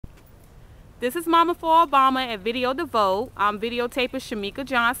This is Mama for Obama at Video the Vote. I'm videotaping Shameaka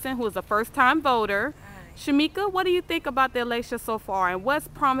Johnson, who is a first-time voter. Hi. Shameaka, what do you think about the election so far, and what's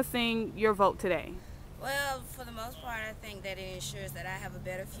promising your vote today? Well, for the most part, I think that it ensures that I have a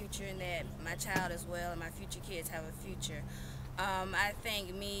better future and that my child as well and my future kids have a future. I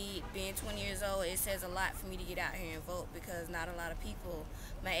think me being 20 years old, it says a lot for me to get out here and vote because not a lot of people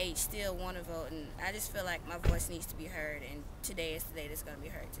my age still want to vote, and I just feel like my voice needs to be heard, and today is the day that's going to be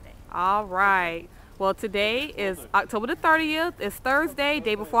heard today. All right. Well, today is October the 30th. It's Thursday,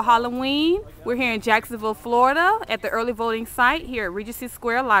 day before Halloween. We're here in Jacksonville, Florida at the early voting site here at Regency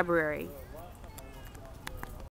Square Library.